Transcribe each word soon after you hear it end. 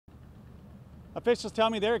Officials tell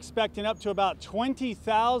me they're expecting up to about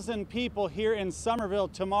 20,000 people here in Summerville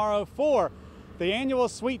tomorrow for the annual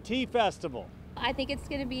Sweet Tea Festival. I think it's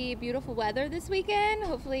going to be beautiful weather this weekend.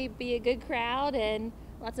 Hopefully be a good crowd and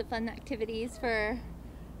lots of fun activities for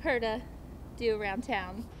her to do around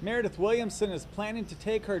town. Meredith Williamson is planning to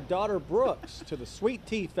take her daughter Brooks to the Sweet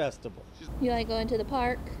Tea Festival. You like going to the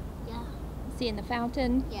park? Yeah. Seeing the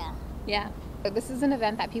fountain? Yeah. Yeah. This is an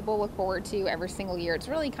event that people look forward to every single year. It's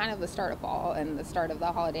really kind of the start of fall and the start of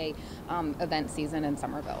the holiday event season in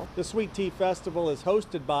Summerville. The Sweet Tea Festival is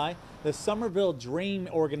hosted by the Summerville Dream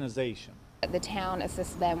Organization. The town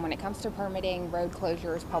assists them when it comes to permitting, road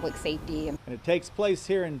closures, public safety. And it takes place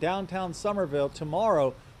here in downtown Summerville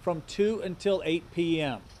tomorrow from 2 until 8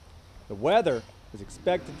 p.m. The weather is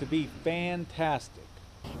expected to be fantastic.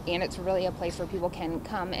 And it's really a place where people can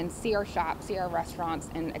come and see our shops, see our restaurants,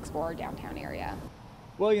 and explore our downtown area.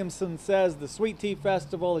 Williamson says the Sweet Tea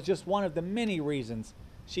Festival is just one of the many reasons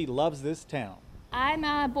she loves this town.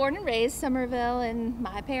 I'm born and raised Summerville, and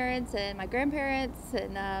my parents and my grandparents,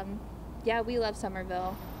 and yeah, we love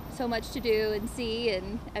Summerville. So much to do and see,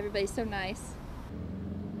 and everybody's so nice.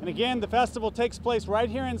 And again, the festival takes place right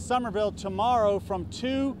here in Summerville tomorrow from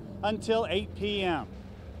 2 until 8 p.m.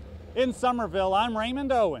 In Summerville, I'm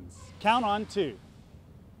Raymond Owens. Count on 2.